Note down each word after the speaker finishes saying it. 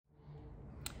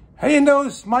Hey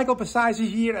Indos, Michael Passage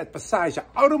here at Passage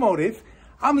Automotive.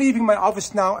 I'm leaving my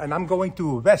office now and I'm going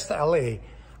to West LA.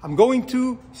 I'm going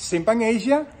to Simpang,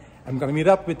 Asia. I'm gonna meet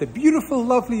up with the beautiful,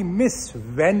 lovely Miss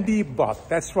Wendy Both.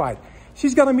 That's right.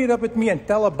 She's gonna meet up with me and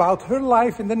tell about her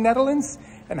life in the Netherlands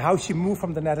and how she moved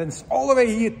from the Netherlands all the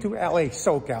way here to LA,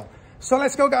 SoCal. So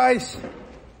let's go, guys.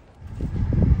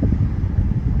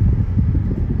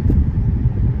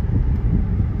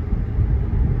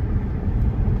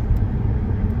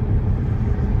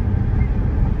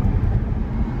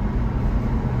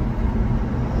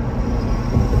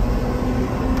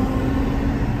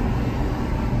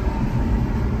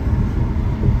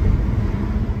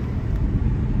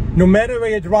 No matter where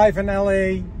you drive in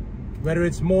LA, whether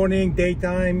it's morning,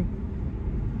 daytime,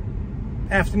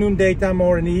 afternoon, daytime,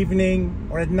 or in the evening,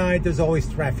 or at night, there's always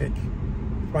traffic.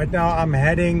 Right now I'm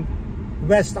heading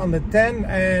west on the 10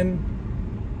 and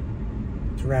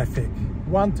traffic.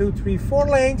 1, 2, 3, 4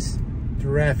 lanes,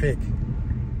 traffic.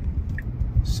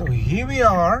 So here we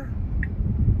are.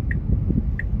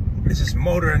 This is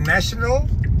Motor National,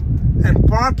 and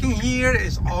parking here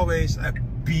is always a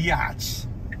biatch.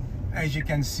 As you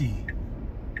can see,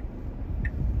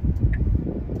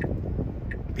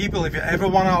 people, if you ever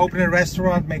want to open a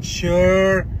restaurant, make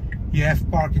sure you have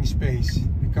parking space,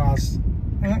 because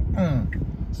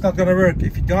it's not gonna work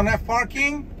if you don't have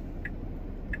parking.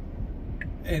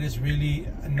 It is really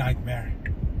a nightmare.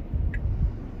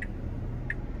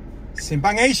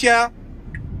 Simpang, Asia.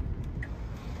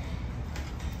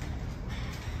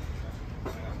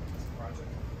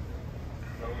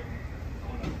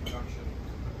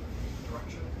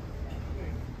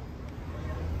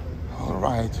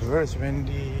 Alright, where's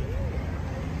Wendy?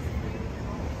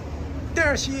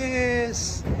 There she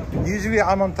is! Usually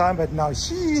I'm on time, but now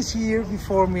she is here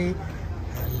before me.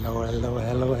 Hello, hello,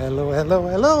 hello, hello, hello,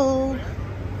 hello!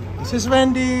 This is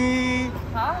Wendy!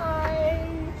 Hi!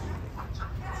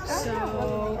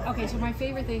 So, okay, so my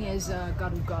favorite thing is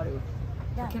garu garu.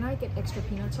 Yeah. Can I get extra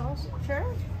peanut sauce? Sure.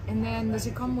 And then does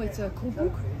it come with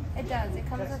koephoek? It does. It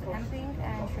comes with emping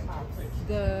and shrimp chips.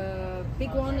 The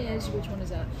big one is, which one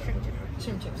is that? Shrimp chips.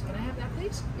 Shrimp chips. Can I have that,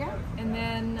 please? Yeah. And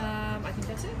then I think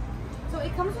that's it. So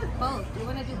it comes with both. Do you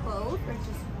want to do both or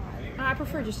just one? I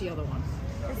prefer just the other one.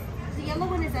 The yellow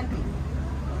one is empty.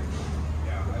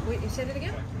 Wait, you said it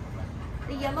again?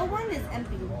 The yellow one is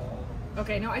empty.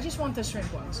 Okay, no, I just want the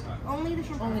shrimp ones. Only the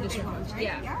shrimp. Only the shrimp ones, ones.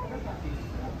 right? Yeah.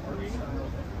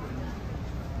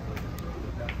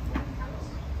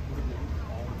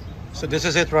 So this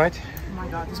is it, right? Oh my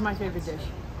god, this is my favorite dish.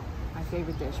 My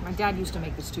favorite dish. My dad used to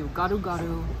make this too. Garu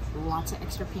garu, lots of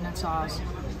extra peanut sauce,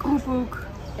 koephoek,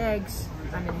 eggs.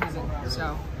 I'm in heaven.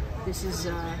 So this is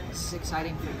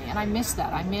exciting for me, and I miss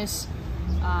that. I miss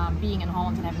being in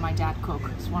Holland and having my dad cook.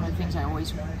 It's one of the things I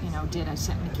always, did. I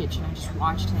sat in the kitchen and just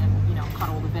watched him, cut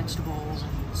all the vegetables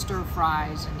and stir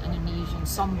fries and Indonesian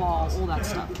sambal, all that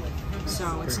stuff.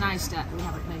 So it's nice that we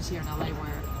have a place here in LA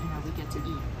where we get to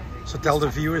eat. So tell the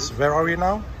viewers, where are we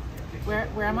now?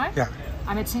 Where am I? Yeah.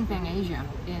 I'm at Simpang, Asia.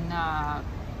 In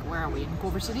where are we? In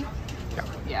Culver City? Yeah.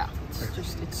 Yeah.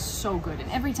 It's so good.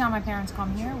 And every time my parents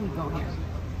come here, we go here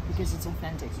because it's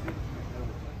authentic.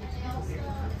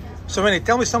 So Wendy,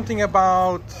 tell me something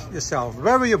about yourself.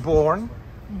 Where were you born?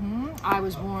 I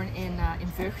was born in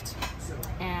Vught,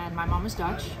 and my mom is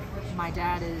Dutch. My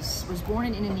dad was born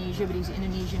in Indonesia, but he's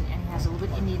Indonesian and he has a little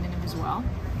bit Indian in him as well.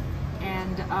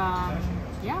 And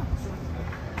yeah.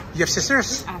 You have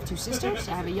sisters? I have 2 sisters.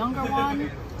 I have a younger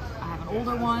one. I have an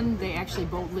older one. They actually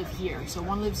both live here. So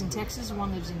one lives in Texas,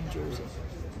 one lives in New Jersey.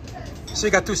 So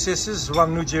you got 2 sisters, one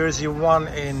in New Jersey, one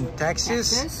in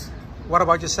Texas. What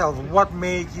about yourself? What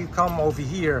made you come over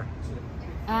here?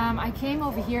 I came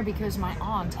over here because my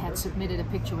aunt had submitted a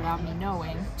picture without me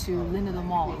knowing to Linda the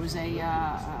Mall. It was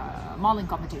a modeling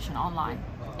competition online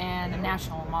and a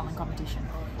national modeling competition.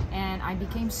 And I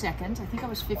became second. I think I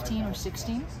was 15 or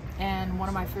 16. And one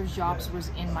of my first jobs was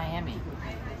in Miami.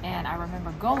 And I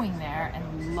remember going there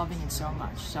and loving it so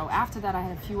much. So after that, I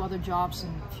had a few other jobs in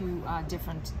a few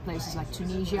different places like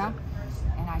Tunisia.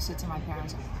 And I said to my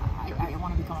parents, I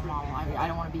want to become a model. I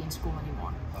don't want to be in school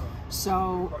anymore.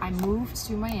 So I moved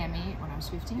to Miami when I was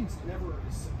 15.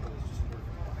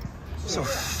 So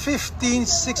 15,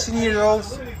 16 years old?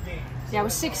 Yeah, I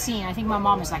was 16. I think my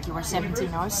mom was like, you were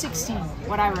 17. No, I was 16,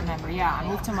 what I remember. Yeah, I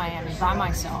moved to Miami by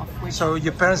myself. So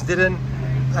your parents didn't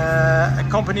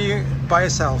accompany you by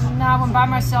yourself? No, I went by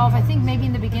myself. I think maybe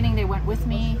in the beginning they went with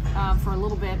me for a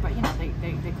little bit, but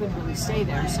they couldn't really stay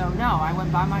there. So no, I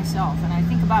went by myself. And I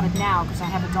think about it now because I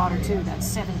have a daughter too that's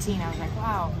 17. I was like,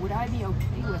 wow, would I be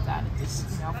okay with that?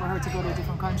 For her to go to a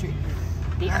different country?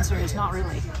 The answer is not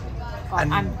really. But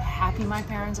I'm happy my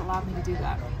parents allowed me to do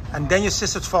that. And then your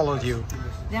sisters followed you.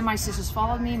 Then my sisters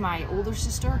followed me. My older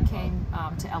sister came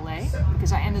to LA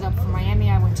because I ended up from Miami.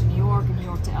 I went to New York and New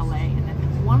York to LA. And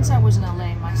then once I was in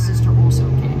LA, my sister also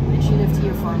came. And she lived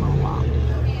here for a little while.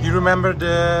 You remember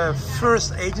the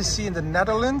first agency in the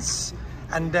Netherlands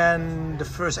and then the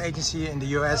first agency in the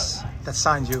US that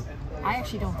signed you? I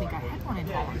actually don't think I had one in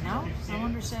Holland, no? I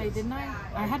wonder to say, didn't I?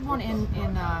 I had one in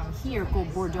here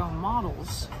called Bordeaux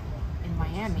Models in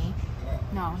Miami.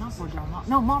 No, not Bordeaux.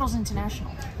 No, Models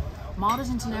International. Models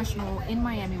International in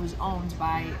Miami was owned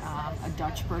by a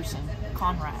Dutch person,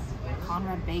 Conrad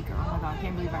Baker. Oh my God, I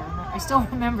can't believe I remember. I still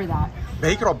remember that.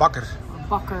 Baker or Bakker?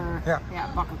 Bakker.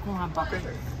 Yeah, Bakker, Conrad Bakker.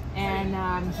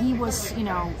 And he was, you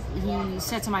know, he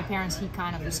said to my parents he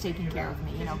kind of was taking care of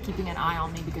me, you know, keeping an eye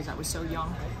on me because I was so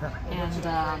young. And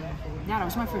yeah, that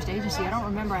was my first agency. I don't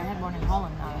remember I had one in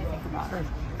Holland now that I think about it.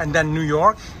 And then New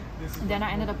York? Then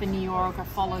I ended up in New York. I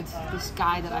followed this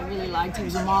guy that I really liked. He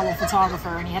was a model photographer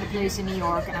and he had a place in New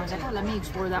York. And I was like, oh, let me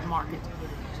explore that market.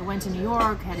 So I went to New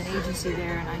York, had an agency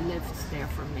there, and I lived there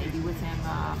for maybe with him,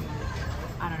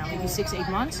 I don't know, maybe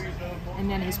 6-8 months. And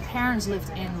then his parents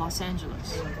lived in Los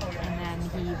Angeles. And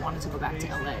then he wanted to go back to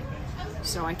LA.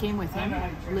 So I came with him,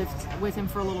 lived with him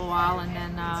for a little while, and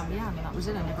then, yeah, I mean, that was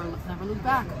it. I never looked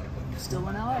back. Still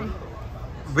in LA.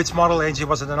 Which model agency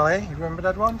was it in LA? You remember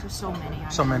that one? There's so many.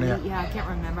 So many, yeah. Yeah, I can't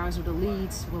remember. I was with the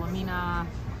Leeds, Wilhelmina.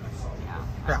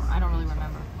 Yeah. I don't really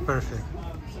remember. Perfect.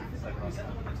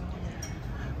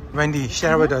 Wendy,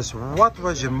 share with us, what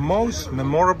was your most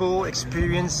memorable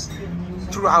experience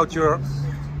throughout your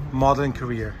modeling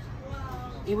career?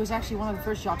 It was actually one of the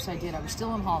first jobs I did. I was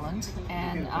still in Holland,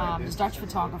 and this Dutch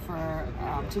photographer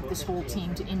took this whole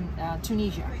team to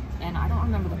Tunisia, and I don't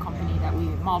remember the company that we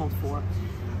modeled for.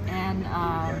 And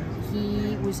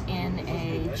he was in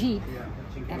a Jeep,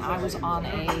 and I was on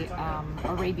a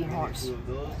Arabian horse.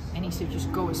 And he said,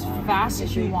 just go as fast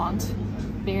as you want,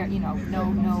 bare, you know,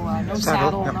 no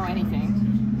saddle, no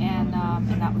anything. And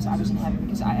that was, I was in heaven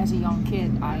because as a young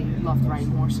kid, I loved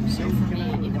riding horses. So for me,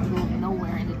 in the middle of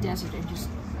nowhere in the desert, and just,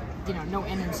 you know, no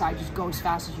end in sight, just go as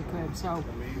fast as you could. So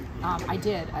I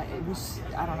did. It was,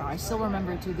 I don't know, I still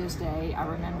remember it to this day. I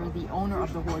remember the owner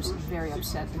of the horse was very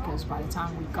upset because by the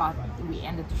time we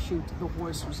ended the shoot, the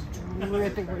horse was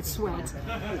dripping with sweat.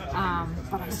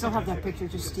 But I still have that picture.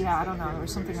 Just, yeah, I don't know. There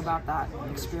was something about that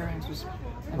experience.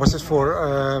 Was it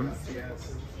for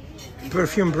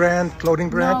perfume brand, clothing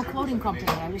brand? No, clothing company.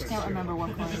 I just can't remember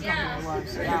what clothing company it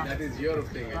was. Yeah.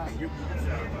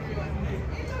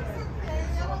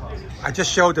 I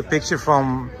just showed a picture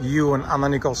from you and Anna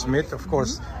Nicole Smith, of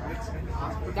course.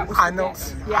 That was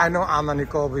I know Anna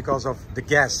Nicole because of the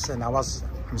Guess, and I'm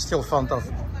still fond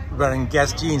of wearing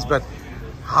Guess jeans. But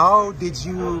how did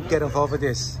you get involved with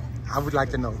this? I would like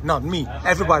to know. Not me.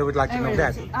 Everybody would like to know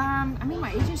that. I mean,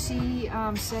 my agency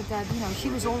said that, you know, she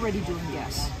was already doing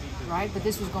Guess, right? But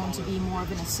this was going to be more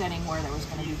of in a setting where there was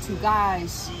going to be two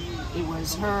guys. It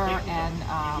was her and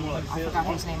I forgot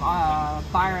his name,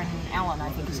 Byron Allen, I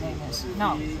think his name is.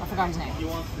 No, I forgot his name.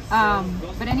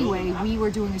 But anyway, we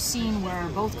were doing a scene where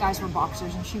both guys were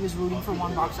boxers, and she was rooting for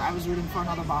one boxer, I was rooting for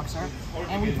another boxer,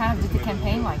 and we kind of did the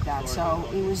campaign like that. So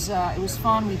it was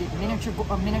fun. We did a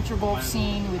miniature golf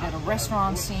scene. We did a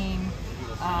restaurant scene.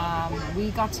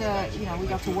 We got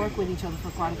to work with each other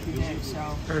for quite a few days.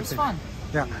 So it was fun.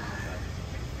 Yeah.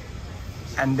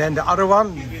 And then the other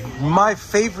one, my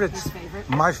favorite,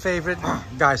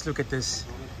 guys, look at this.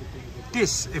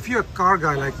 This, if you're a car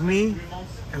guy like me,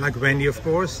 and like Wendy, of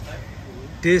course,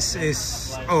 this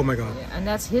is, oh my God. Yeah, and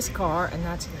that's his car, and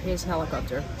that's his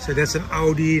helicopter. So that's an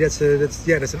Audi, that's an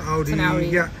Audi. It's an Audi.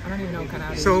 Yeah. I don't even know what kind of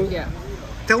Audi. So, yeah.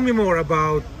 Tell me more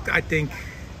about,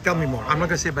 tell me more. I'm not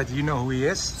gonna say, but you know who he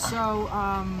is. So,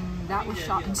 that was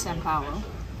shot in Sao Paulo.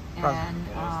 And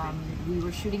we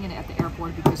were shooting it at the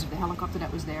airport because of the helicopter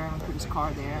that was there, and we put his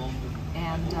car there.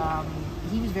 And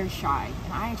he was very shy,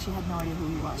 and I actually had no idea who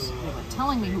he was. They were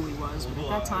telling me who he was, but at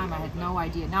that time I had no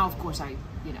idea. Now, of course, I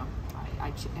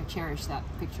cherish that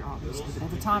picture, obviously, but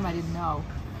at the time I didn't know.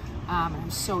 I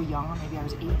was so young, maybe I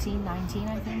was 18, 19,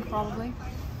 I think, probably.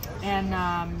 And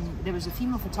there was a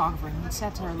female photographer, and he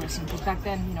said to her, listen, because back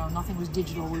then, you know, nothing was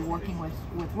digital. We were working with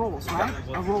rolls, right?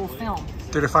 A roll of film.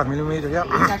 35mm, yeah.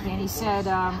 Exactly, and he said,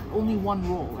 only one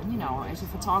roll. And, you know, as a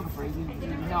photographer, you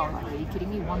know, like, are you kidding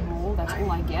me? One roll, that's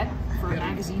all I get for a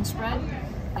magazine spread?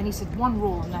 And he said, one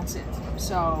roll, and that's it.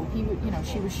 So,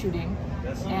 she was shooting,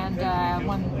 and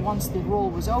once the roll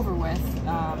was over with,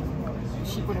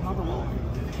 she put another roll.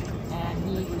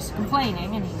 And he was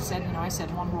complaining, and he said, I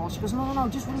said one roll. She goes, no,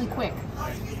 just really quick.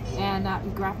 And he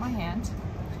grabbed my hand,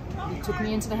 he took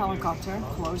me into the helicopter,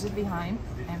 closed it behind,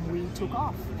 and we took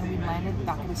off. And we landed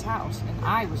back at his house. And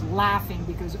I was laughing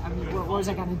because, I mean, what was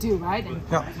I going to do, right? And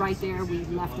right there, we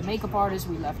left the makeup artist,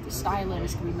 we left the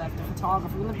stylist, we left the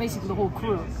photographer, we left basically the whole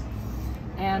crew.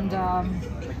 And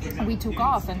we took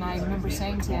off, and I remember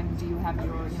saying to him, do you have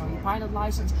your, your pilot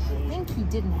license? I think he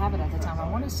didn't have it at the time. I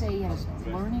want to say he had his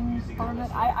learning permit.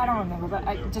 I don't remember, but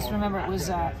I just remember it was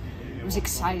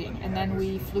exciting. And then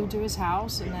we flew to his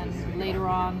house, and then later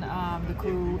on the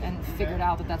crew and figured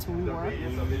out that that's where we were,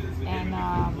 and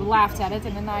we laughed at it.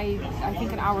 And then I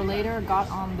think an hour later got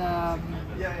on the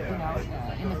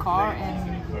in the car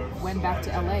and went back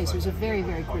to LA. So it was a very,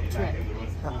 very quick trip.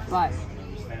 But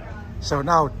so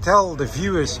now tell the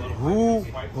viewers, who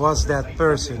was that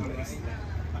person?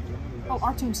 Oh,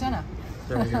 Artur Senna.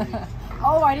 There you go.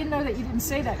 Oh, I didn't know that you didn't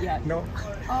say that yet. No.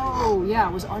 Oh, yeah,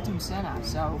 it was Artur Senna.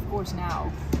 So of course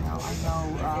now, I know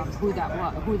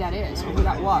who that is, or who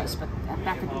that was. But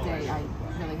back in the day, I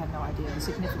really had no idea the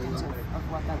significance of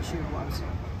what that shoe was.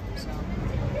 So.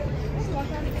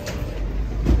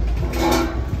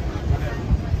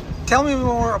 Tell me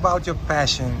more about your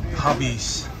passion,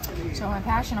 hobbies. So my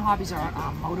passion and hobbies are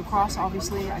motocross,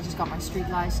 obviously. I just got my street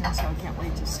license, so I can't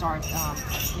wait to start,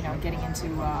 getting into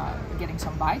getting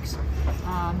some bikes,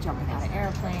 jumping out of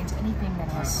airplanes, anything that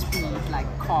has speed, like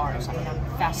cars. I mean, I'm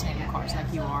fascinated with cars,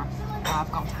 like you are.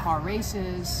 I've gone to car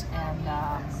races, and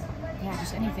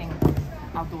just anything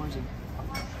outdoorsy.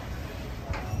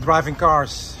 Driving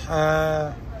cars,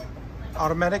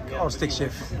 automatic or stick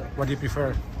shift? What do you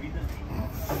prefer?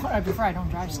 I don't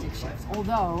drive stick shift,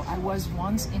 although I was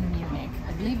once in Munich,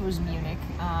 I believe it was Munich,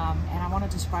 and I wanted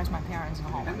to surprise my parents in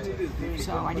Holland.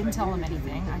 So I didn't tell them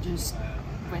anything, I just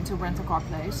went to a rental car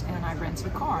place and I rented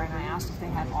a car and I asked if they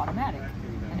had automatic.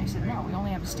 And they said, no, we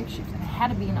only have a stick shift. And it had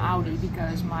to be an Audi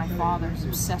because my father is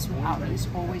obsessed with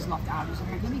Audis, always loved Audis.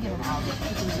 I'm like, let me get an Audi. I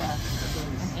think it was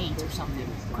an 8 or something,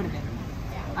 could have been.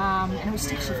 And it was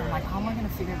stick shift. I'm like, how am I going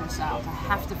to figure this out? I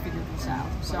have to figure this out.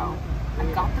 So I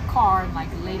got the car in like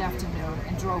late afternoon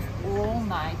and drove all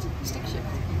night stick shift.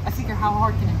 I figure, how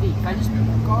hard can it be? If I just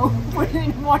go put it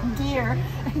in one gear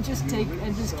and just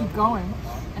keep going.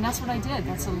 And that's what I did.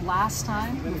 That's the last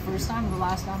time, the first time and the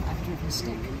last time I've driven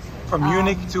stick. From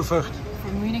Munich to Vught.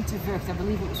 From Munich to Vught. I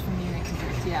believe it was from Munich to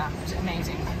Vught. Yeah, it was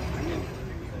amazing.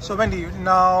 So Wendy,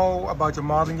 now about your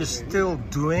modeling, you're still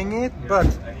doing it, but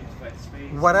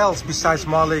what else besides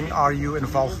modeling are you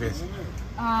involved with?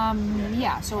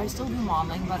 Yeah, so I still do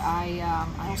modeling, but I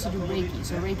also do Reiki.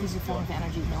 So Reiki is a form of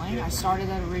energy healing. I started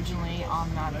that originally on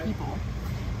people,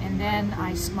 and then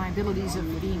my abilities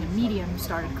of being a medium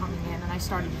started coming in, and I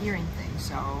started hearing things.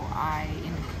 So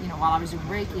while I was doing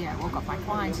Reiki, I woke up my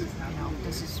clients.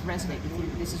 Does this resonate with you?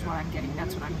 This is what I'm getting.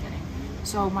 That's what I'm getting.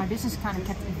 So my business kind of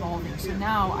kept evolving. So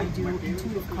now I do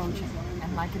intuitive coaching,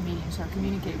 and like a medium, so I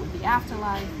communicate with the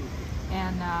afterlife,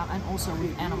 and also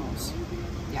with animals.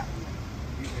 Yeah.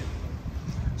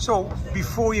 So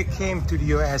before you came to the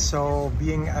US, so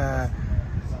being a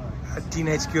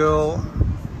teenage girl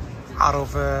out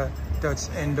of a Dutch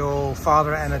Indo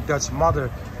father and a Dutch mother,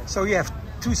 so you have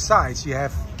two sides. You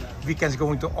have weekends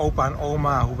going to Opa and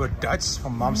Oma who were Dutch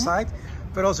from mom's side,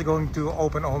 but also going to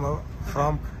Opa and Oma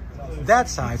from that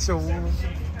side. So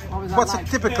what's a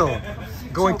typical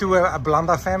going to a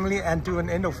Blanda family and to an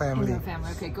Indo family? Indo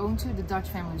family, okay. Going to the Dutch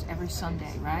family was every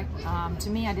Sunday, right? To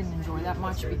me, I didn't enjoy that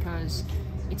much because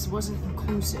it wasn't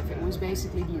inclusive. It was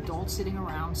basically the adults sitting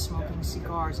around smoking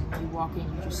cigars, and when you walk in,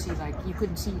 you just see, like, you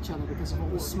couldn't see each other because of all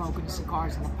the smoke and the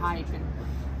cigars and the pipe,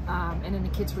 and then the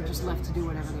kids were just left to do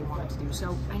whatever they wanted to do.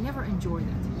 So I never enjoyed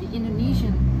it.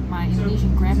 My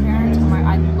Indonesian grandparents,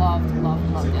 I loved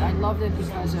it. I loved it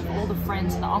because of all the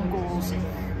friends and the uncles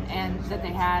and that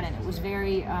they had, and it was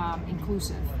very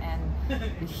inclusive, and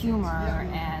the humor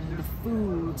and the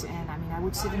foods. And I mean, I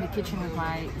would sit in the kitchen with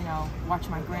watch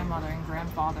my grandmother and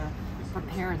grandfather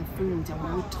prepare the foods, and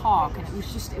we would talk, and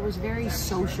it was very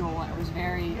social, and it was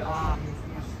very,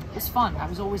 it was fun. I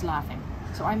was always laughing.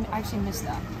 So I actually miss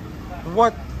that.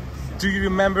 What do you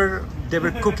remember they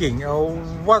were cooking? Or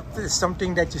what is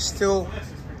something that you're still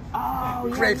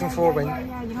craving for?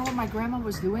 Yeah. You know what my grandma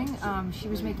was doing? She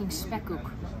was making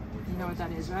spekkoek. You know what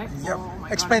that is, right? Yep. Oh my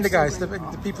Explain God, the guys, the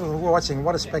people who are watching,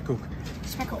 what is spekkoek?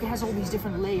 Spekkoek has all these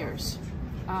different layers.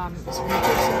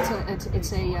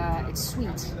 It's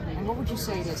sweet. And what would you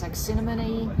say it is? Like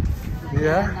cinnamony,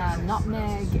 and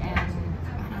nutmeg, and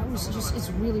I was just, it's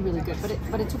really, really good.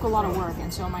 But it took a lot of work,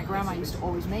 and so my grandma used to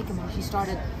always make them, and she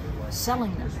started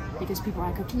selling them because people were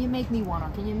like, oh, can you make me one, or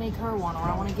can you make her one, or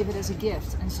I want to give it as a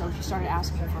gift. And so she started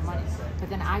asking for money, but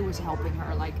then I was helping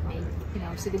her, like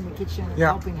sit in the kitchen and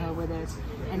helping her with it.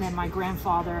 And then my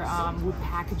grandfather would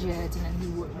package it, and then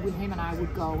him and I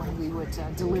would go and we would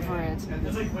deliver it.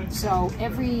 So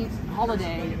every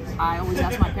holiday I always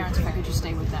asked my parents if I could just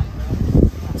stay with them.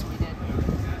 That's what we did,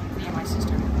 me and my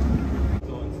sister.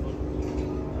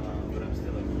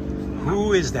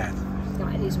 Who is that?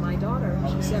 That is my daughter.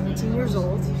 She's 17 years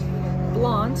old,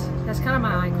 blonde. That's kind of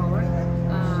my eye color.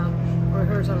 Or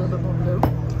hers are a little bit more blue.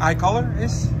 Eye color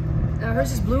is?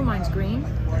 Hers is blue, mine's green.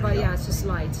 But yeah, it's just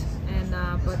light. And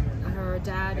but her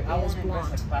dad is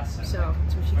blonde, so that's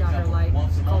where she got her light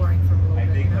coloring from a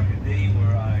little bit.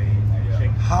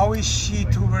 How is she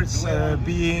towards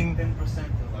being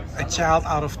a child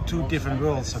out of two different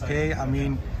worlds? Okay, I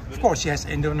mean, of course she has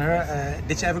Indo in her.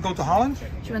 Did she ever go to Holland?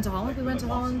 She went to Holland. We went to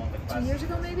Holland 2 years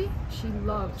ago, maybe. She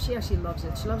actually loves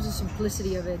it. She loves the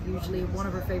simplicity of it. Usually, one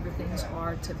of her favorite things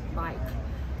are to bike.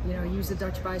 Use the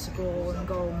Dutch bicycle and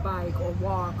go and bike or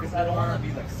walk, or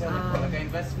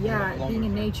being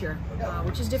in nature,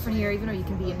 which is different here. Even though you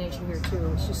can be in nature here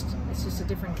too, it's just a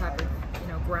different type of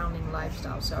grounding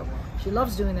lifestyle. So she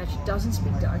loves doing that. She doesn't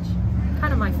speak Dutch.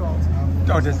 Kind of my fault.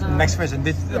 Oh, that's the next question.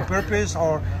 Did on purpose,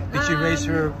 or did you raise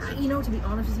her? To be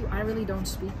honest with you, I really don't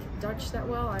speak Dutch that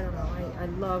well. I don't know. I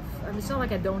love. I mean, it's not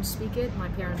like I don't speak it. My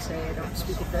parents say I don't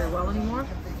speak it very well anymore,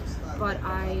 but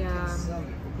I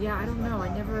don't know. I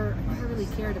never really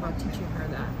cared about teaching her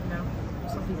that.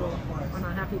 Some people are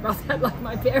not happy about that, like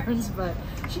my parents. But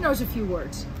she knows a few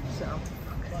words.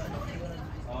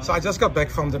 So I just got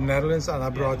back from the Netherlands, and I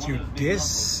brought you this.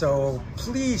 So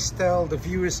please tell the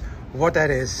viewers what that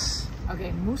is.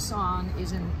 Okay, Moussan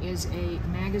is a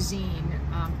magazine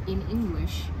in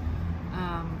English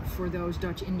for those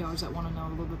Dutch Indos that want to know a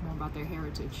little bit more about their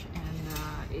heritage, and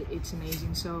it's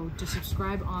amazing. So to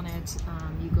subscribe on it,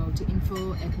 you go to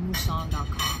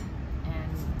info@moussan.com,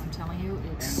 and I'm telling you,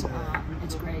 it's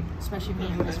great. Especially me,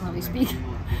 who doesn't really speak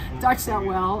Dutch that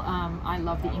well. I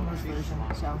love the English version.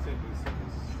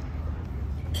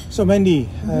 So Wendy,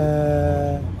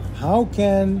 how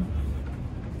can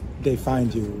they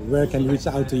find you? Where can you reach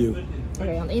out to you?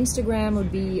 Okay, on Instagram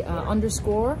would be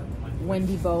 _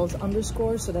 Wendy Both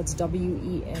 _, so that's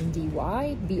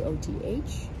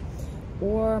WendyBoth,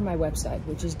 or my website,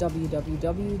 which is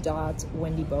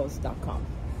www.wendyboth.com.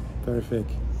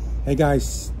 Perfect. Hey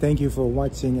guys, thank you for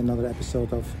watching another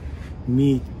episode of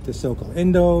Meet the SoCal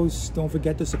Indos. Don't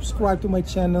forget to subscribe to my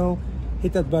channel.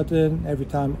 Hit that button. Every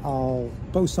time I'll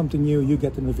post something new, you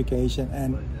get the notification,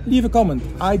 and leave a comment.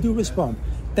 I do respond.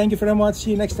 Thank you very much.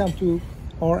 See you next time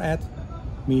at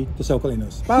Meet the SoCal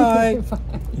Indos. Bye. Bye.